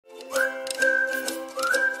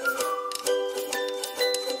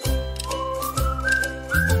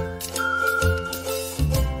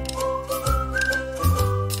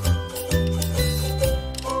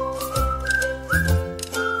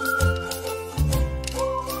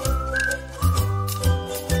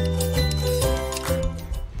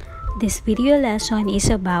This video lesson is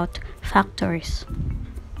about factors.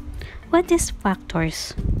 What is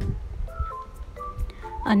factors?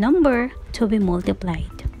 A number to be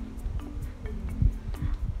multiplied.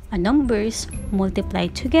 A numbers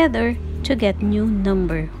multiplied together to get new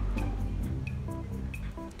number.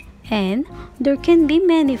 And there can be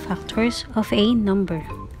many factors of a number.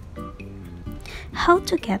 How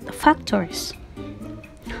to get factors?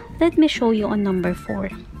 Let me show you on number 4.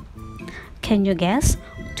 Can you guess?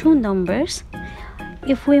 Two numbers,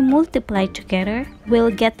 if we multiply together, we'll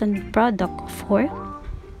get a product of 4.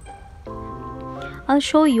 I'll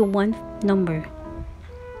show you one number.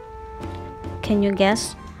 Can you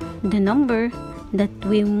guess the number that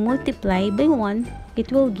we multiply by 1?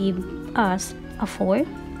 It will give us a 4.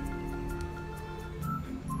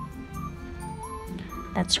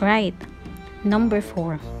 That's right, number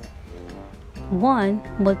 4. 1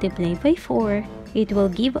 multiplied by 4, it will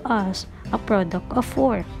give us a product of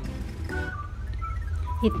 4.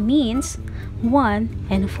 It means 1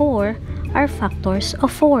 and 4 are factors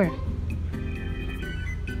of 4.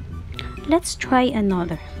 Let's try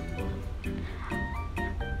another.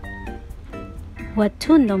 What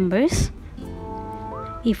two numbers,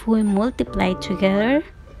 if we multiply together,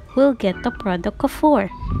 we'll get the product of 4?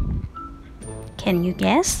 Can you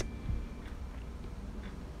guess?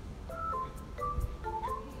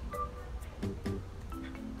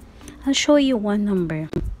 I'll show you one number,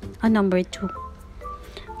 a number 2.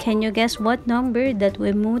 Can you guess what number that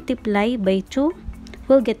we multiply by 2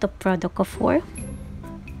 will get a product of 4?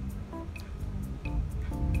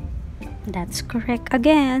 That's correct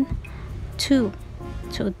again, 2.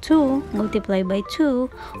 So 2 multiplied by 2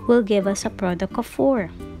 will give us a product of 4.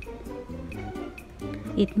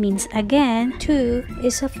 It means again, 2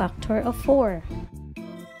 is a factor of 4.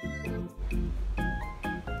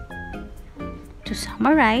 To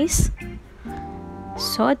summarize,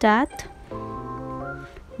 so that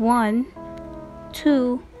 1,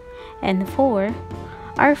 2, and 4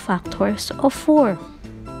 are factors of 4.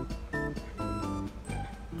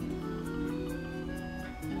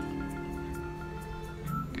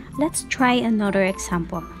 Let's try another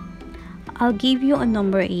example. I'll give you a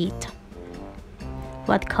number 8.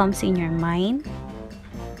 What comes in your mind?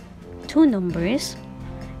 Two numbers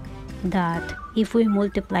that if we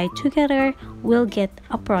multiply together, we'll get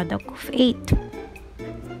a product of 8.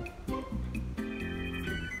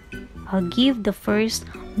 I'll give the first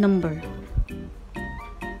number.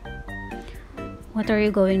 What are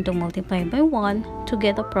you going to multiply by 1 to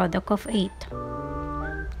get a product of 8?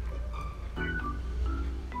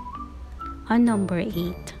 A number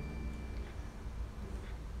 8.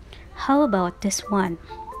 How about this one?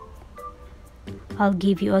 I'll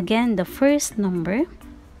give you again the first number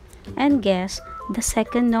and guess the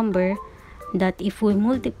second number that if we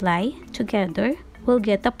multiply together, we'll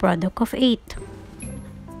get a product of 8.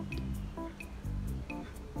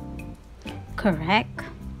 Correct.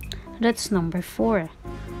 That's number 4.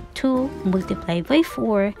 2 multiplied by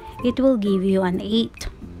 4, it will give you an 8.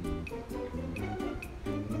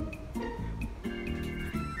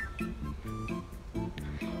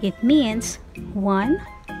 It means 1,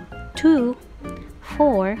 2,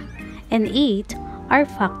 4, and 8 are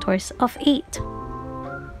factors of 8.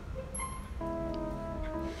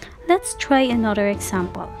 Let's try another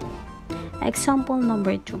example. Example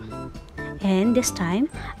number 2. And this time,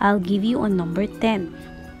 I'll give you a number 10.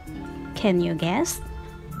 Can you guess?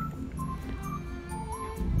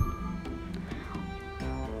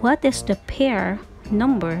 What is the pair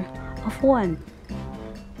number of 1?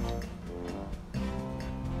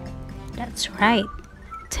 That's right,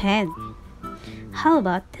 10. How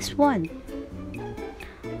about this one?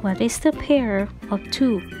 What is the pair of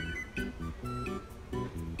 2?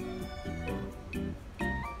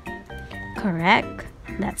 Correct,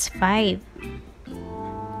 that's 5.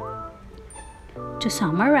 To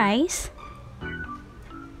summarize,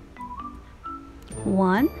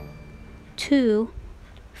 1, 2,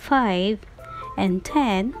 5, and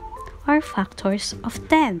 10 are factors of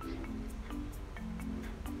 10.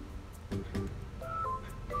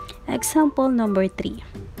 Example number 3.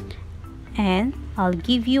 And I'll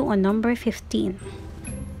give you a number 15.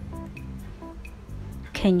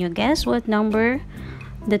 Can you guess what number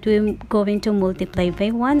that we're going to multiply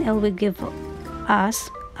by 1 and will give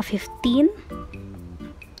us a 15?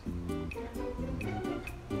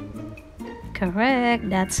 Correct,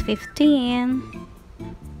 that's 15.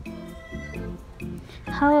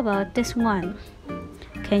 How about this one?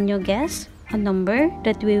 Can you guess a number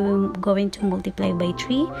that we were going to multiply by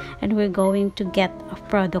 3 and we're going to get a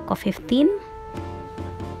product of 15?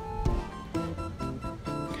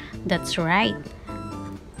 That's right,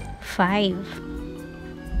 5.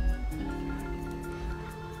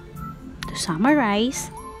 summarize,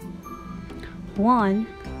 1,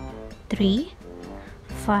 3,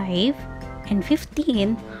 5, and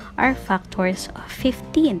 15 are factors of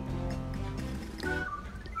 15.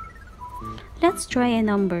 Let's try a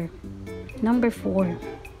number 4.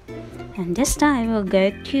 And this time we'll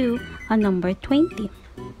get you a number 20.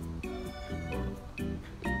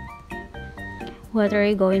 What are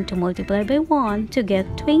you going to multiply by 1 to get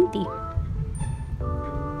 20?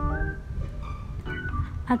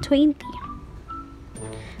 A 20.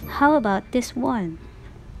 How about this one?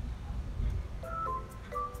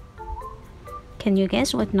 Can you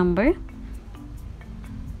guess what number?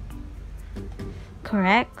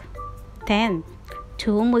 Correct. 10.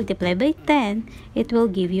 2 multiplied by 10, it will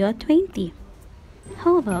give you a 20.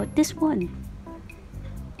 How about this one?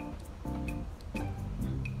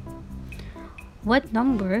 What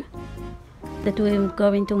number that we're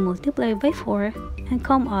going to multiply by 4 and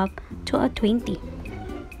come up to a 20?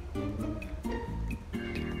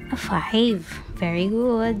 A 5. Very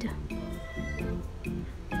good.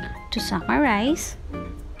 To summarize,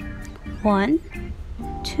 1,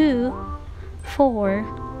 2,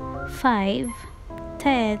 4, 5,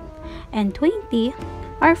 10, and 20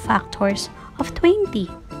 are factors of 20.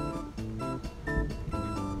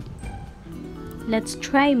 Let's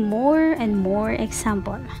try more and more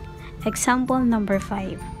example. Example number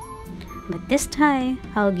 5. But this time,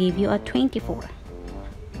 I'll give you a 24.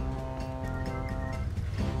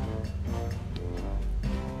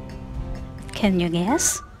 Can you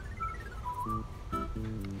guess?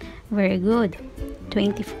 Very good.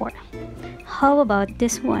 24. How about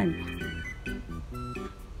this one?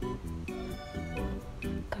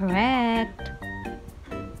 Correct.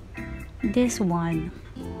 This one.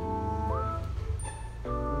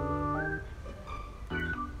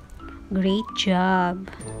 Great job.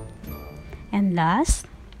 And last,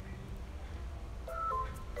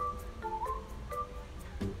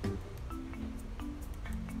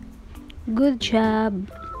 good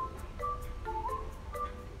job.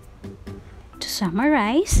 To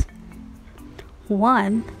summarize,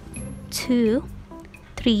 1, 2,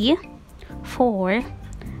 3, 4,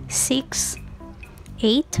 6,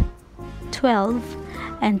 8, 12,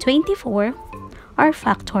 and 24 are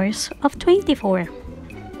factors of 24.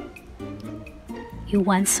 You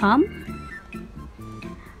want some?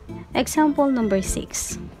 Example number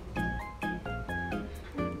 6.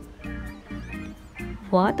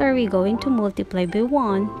 What are we going to multiply by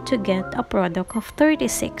 1 to get a product of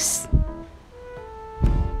 36?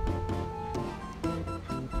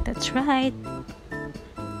 That's right.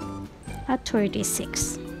 A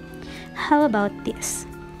 36. How about this?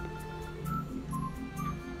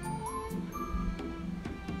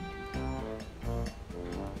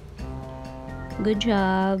 Good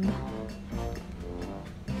job.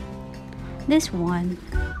 This one.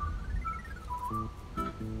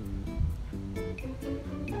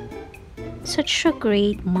 Such a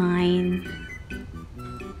great mind.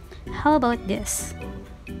 How about this?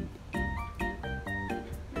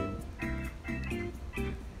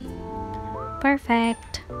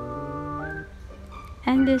 Perfect.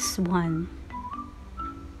 And this one.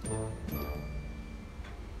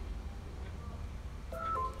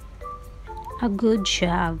 A good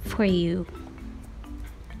job for you.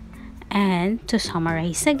 And to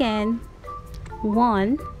summarize again,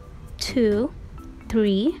 1, 2,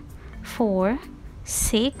 3, 4,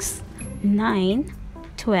 6, 9,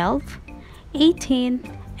 12,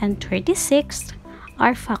 18, and 36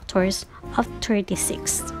 are factors of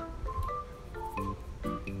 36.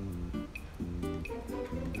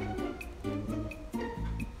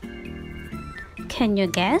 Can you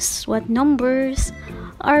guess what numbers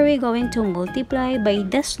are we going to multiply by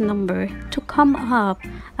this number to come up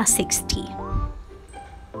a 60?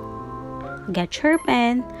 Get your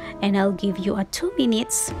pen and I'll give you a 2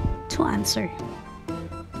 minutes to answer.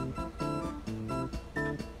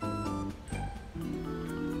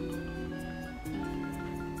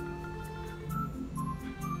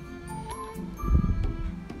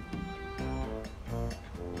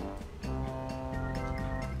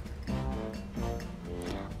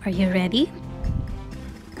 Are you ready?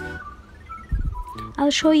 I'll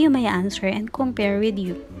show you my answer and compare with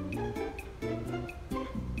you.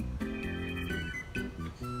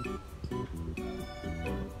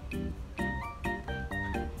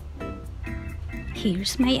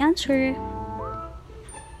 Here's my answer.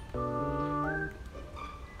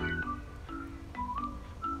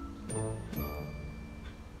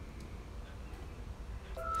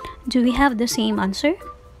 Do we have the same answer?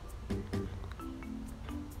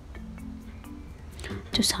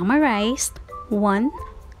 To summarize, 1,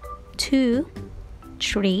 2,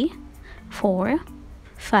 3, 4,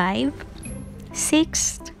 5,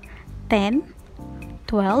 6, 10,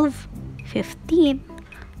 12, 15,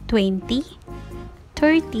 20,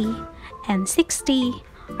 30, and 60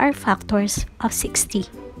 are factors of 60.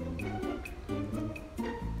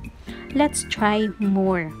 Let's try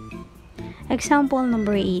more. Example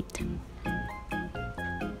number 8.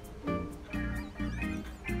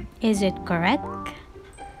 Is it correct?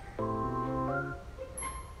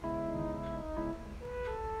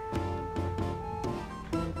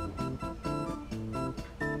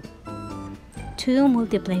 Two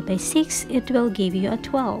multiplied by 6, it will give you a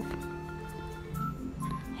 12.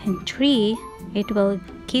 And 3, it will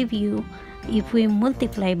give you, if we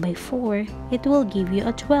multiply by 4, it will give you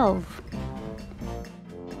a 12.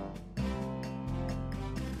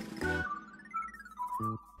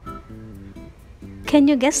 Can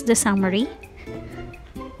you guess the summary?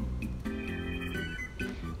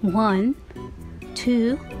 1,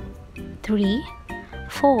 2, 3,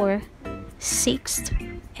 4, 6,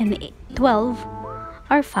 and 12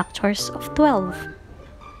 are factors of 12.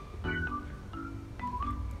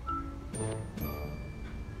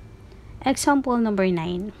 Example number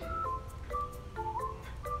 9.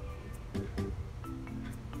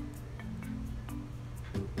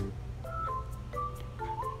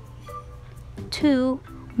 Two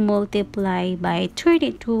multiplied by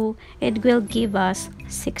 32, it will give us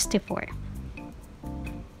 64.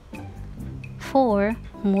 4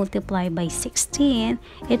 multiplied by 16,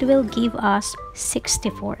 it will give us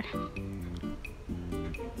 64.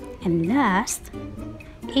 And last,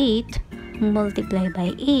 8 multiplied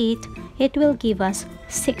by 8, it will give us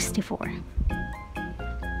 64.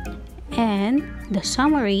 And the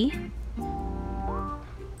summary: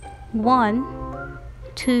 1,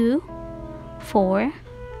 2, 4,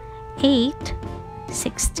 8,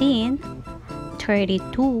 16,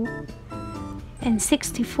 32, and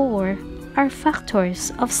 64 are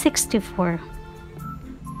factors of 64.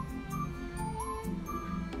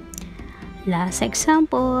 Last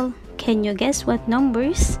example, can you guess what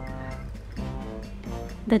numbers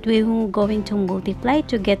that we are going to multiply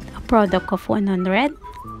to get a product of 100?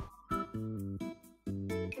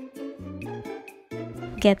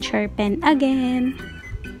 Get your pen again.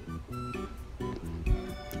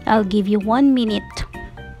 I'll give you 1 minute.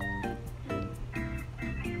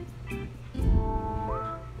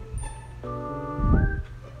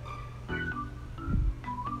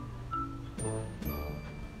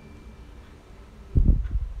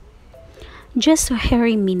 Just a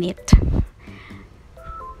hurry minute.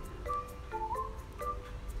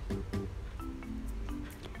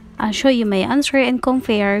 I'll show you my answer and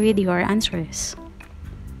compare with your answers.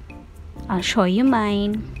 I'll show you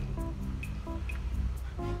mine.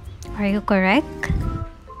 Are you correct?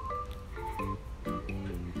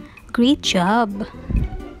 Great job.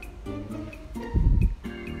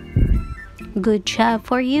 Good job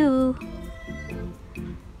for you.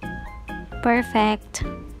 Perfect.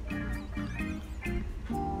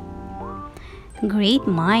 Great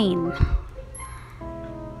mind.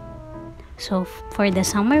 So for the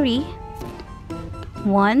summary: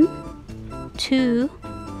 1, 2,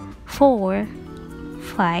 4,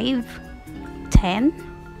 5, 10,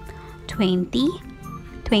 20,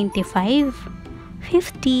 25,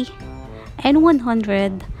 50, and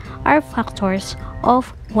 100 are factors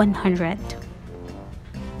of 100.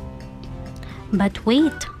 But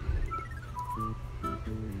wait!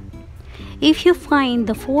 If you find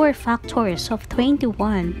the 4 factors of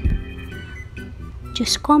 21,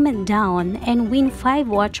 just comment down and win 5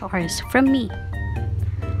 watch hours from me.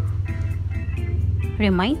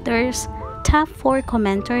 Reminders: top 4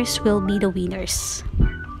 commenters will be the winners.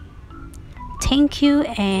 Thank you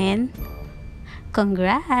and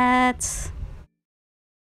congrats!